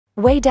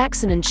Wei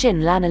Daxun and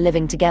Qin Lan are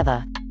living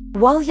together.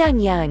 While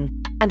Yang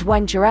Yang and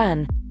Wang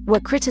Chuan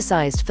were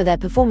criticized for their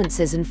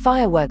performances in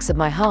Fireworks of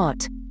My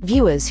Heart,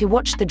 viewers who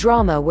watched the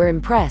drama were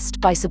impressed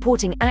by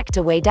supporting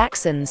actor Wei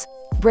Daxun's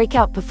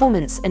breakout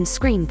performance and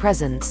screen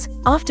presence.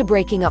 After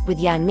breaking up with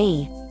Yang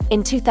Mi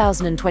in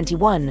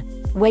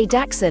 2021, Wei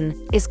Daxun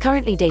is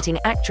currently dating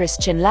actress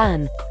Qin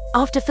Lan.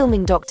 After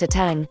filming Dr.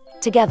 Tang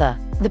together,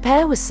 the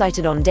pair was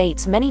sighted on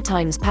dates many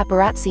times.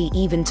 Paparazzi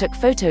even took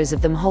photos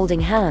of them holding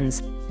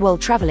hands while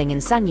traveling in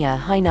Sanya,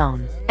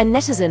 Hainan. A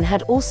netizen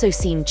had also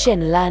seen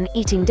Qin Lan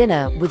eating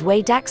dinner with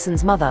Wei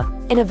Daxun's mother.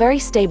 In a very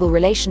stable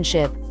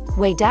relationship,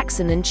 Wei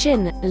Daxun and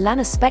Qin Lan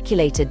are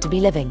speculated to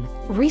be living.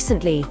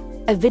 Recently,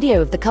 a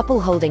video of the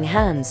couple holding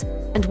hands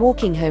and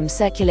walking home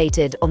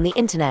circulated on the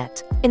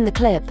internet. In the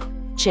clip,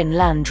 Qin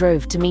Lan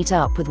drove to meet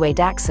up with Wei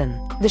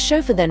Daxun. The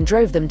chauffeur then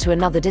drove them to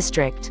another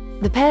district.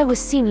 The pair was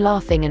seen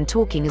laughing and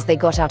talking as they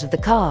got out of the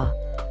car.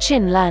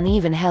 Qin Lan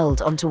even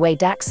held onto Wei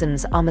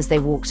Daxun's arm as they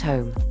walked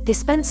home. They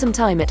spent some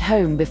time at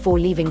home before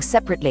leaving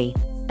separately,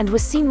 and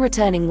was seen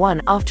returning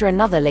one after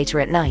another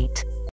later at night.